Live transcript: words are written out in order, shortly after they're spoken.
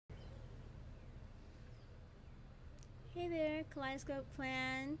Hey there, Kaleidoscope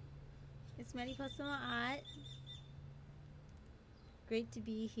Clan. It's Mariposa Maát. Great to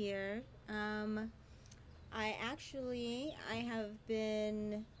be here. I have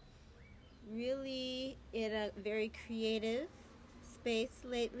been really in a very creative space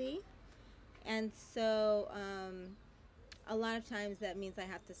lately, and so a lot of times that means I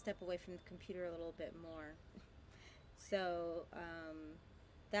have to step away from the computer a little bit more. So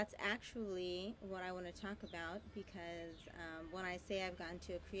that's actually what I want to talk about, because when I say I've gotten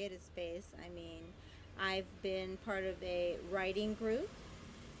to a creative space, I mean I've been part of a writing group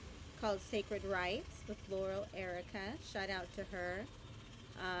called Sacred Writes with Laurel Erica. Shout out to her.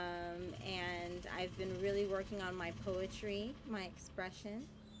 And I've been really working on my poetry, my expression,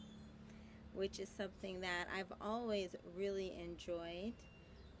 which is something that I've always really enjoyed.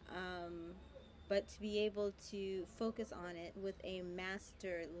 But to be able to focus on it with a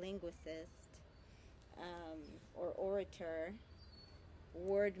master linguist or orator,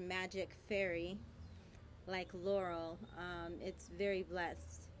 word magic fairy like Laurel, it's very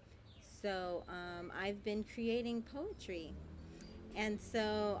blessed. So I've been creating poetry, and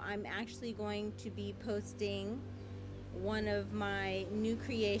so I'm actually going to be posting one of my new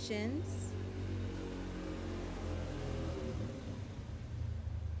creations.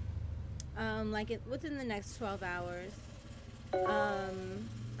 Within the next 12 hours.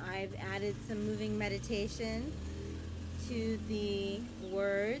 I've added some moving meditation to the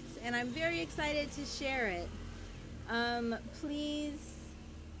words, and I'm very excited to share it. Please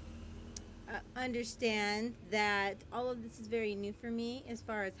understand that all of this is very new for me. As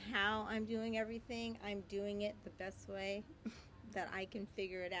far as how I'm doing everything, I'm doing it the best way that I can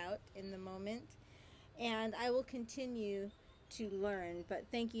figure it out in the moment, and I will continue to learn. But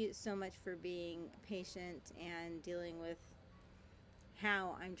thank you so much for being patient and dealing with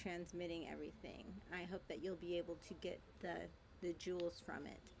how I'm transmitting everything. I hope that you'll be able to get the jewels from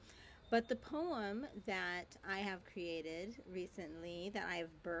it. But the poem that I have created recently, that I have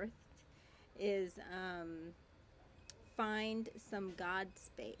birthed, is Find Some God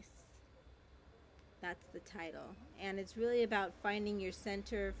Space. That's the title. And it's really about finding your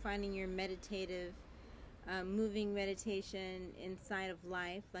center, finding your meditative moving meditation inside of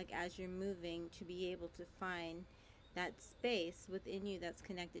life, like as you're moving, to be able to find that space within you that's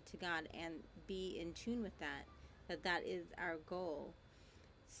connected to God and be in tune with that is our goal.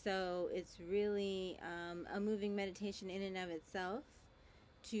 So it's really a moving meditation in and of itself,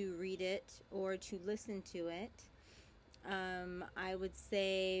 to read it or to listen to it. I would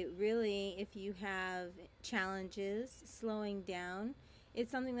say, really, if you have challenges slowing down,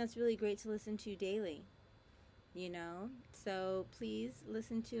 it's something that's really great to listen to daily. So please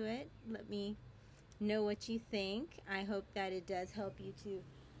listen to it. Let me know what you think. I hope that it does help you to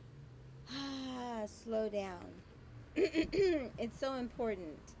slow down. It's so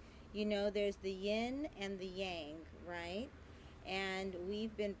important. There's the yin and the yang, right? And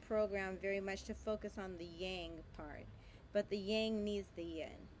we've been programmed very much to focus on the yang part, but the yang needs the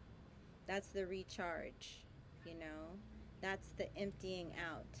yin. That's the recharge, that's the emptying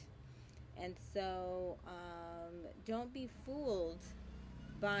out. And so don't be fooled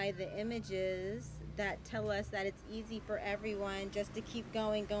by the images that tell us that it's easy for everyone just to keep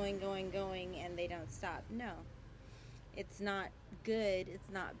going, and they don't stop. No, it's not good.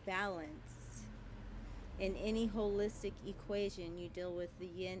 It's not balanced. In any holistic equation, you deal with the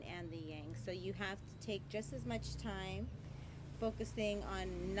yin and the yang. So you have to take just as much time focusing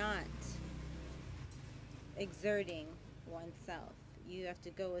on not exerting oneself. You have to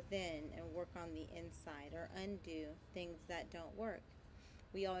go within and work on the inside, or undo things that don't work.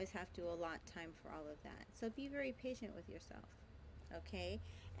 We always have to allot time for all of that. So be very patient with yourself, okay?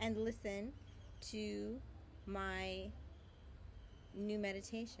 And listen to my new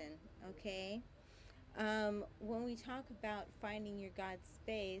meditation, okay? When we talk about finding your God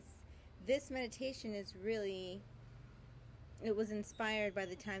space, this meditation is really, it was inspired by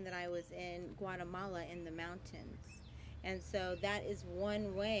the time that I was in Guatemala in the mountains. And so that is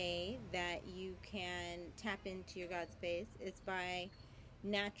one way that you can tap into your God space. It's by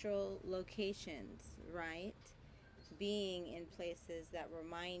natural locations, right? Being in places that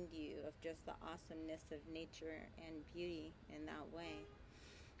remind you of just the awesomeness of nature and beauty in that way.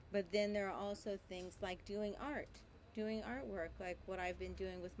 But then there are also things like doing artwork, like what I've been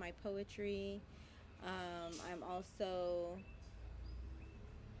doing with my poetry. I'm also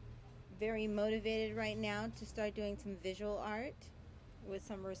very motivated right now to start doing some visual art with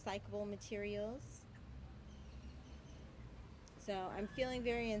some recyclable materials. So I'm feeling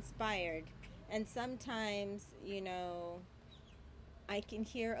very inspired. And sometimes, I can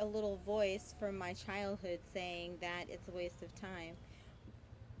hear a little voice from my childhood saying that it's a waste of time,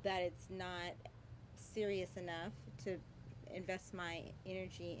 that it's not serious enough to invest my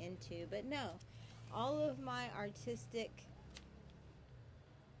energy into. But no, all of my artistic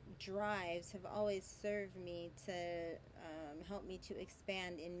drives have always served me to help me to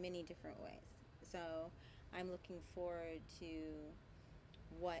expand in many different ways. So I'm looking forward to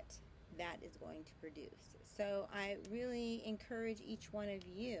what that is going to produce. So I really encourage each one of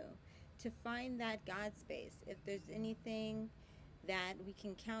you to find that God space. If there's anything that we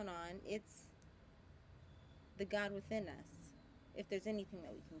can count on, it's the God within us. If there's anything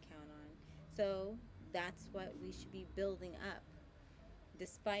that we can count on. So that's what we should be building up.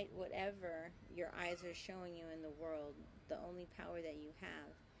 Despite whatever your eyes are showing you in the world, the only power that you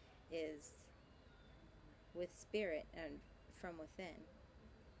have is with spirit and from within.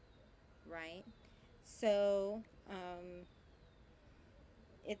 Right? So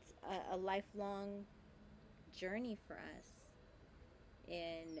it's a lifelong journey for us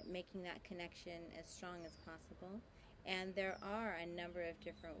in making that connection as strong as possible. And there are a number of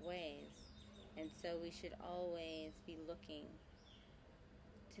different ways. And so we should always be looking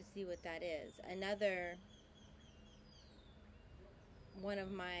to see what that is. Another one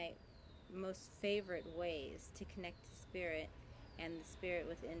of my most favorite ways to connect to spirit and the spirit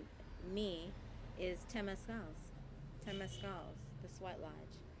within me is temescals. Temescals, the sweat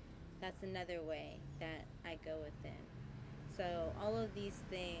lodge. That's another way that I go within. So all of these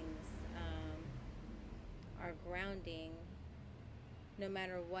things are grounding no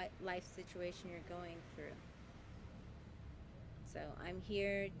matter what life situation you're going through. So I'm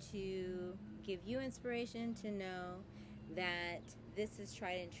here to give you inspiration to know that this is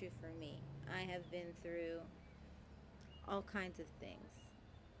tried and true for me. I have been through all kinds of things.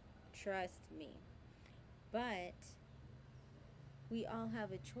 Trust me. But we all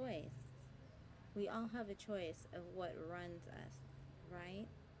have a choice. We all have a choice of what runs us, right?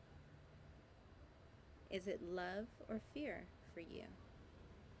 Is it love or fear for you?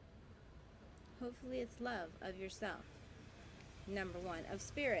 Hopefully it's love of yourself. Number one, of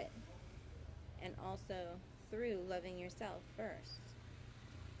spirit, and also through loving yourself first.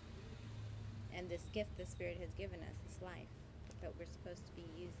 And this gift the Spirit has given us, this life that we're supposed to be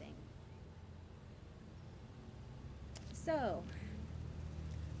using. So,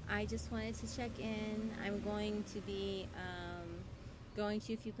 I just wanted to check in. I'm going to be going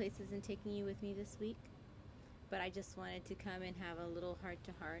to a few places and taking you with me this week. But I just wanted to come and have a little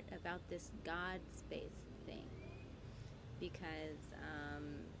heart-to-heart about this God space thing. Because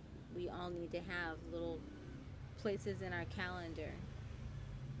we all need to have little places in our calendar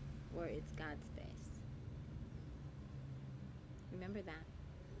where it's God's space. Remember that.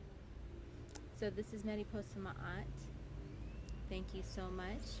 So this is Mariposa Maát. Thank you so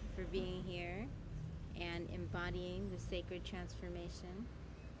much for being here and embodying the sacred transformation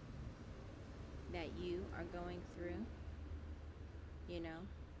that you are going through. You know,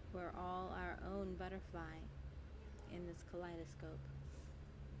 we're all our own butterfly in this kaleidoscope.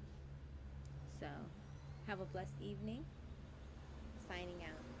 So, have a blessed evening. Signing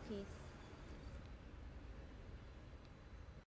out. Peace.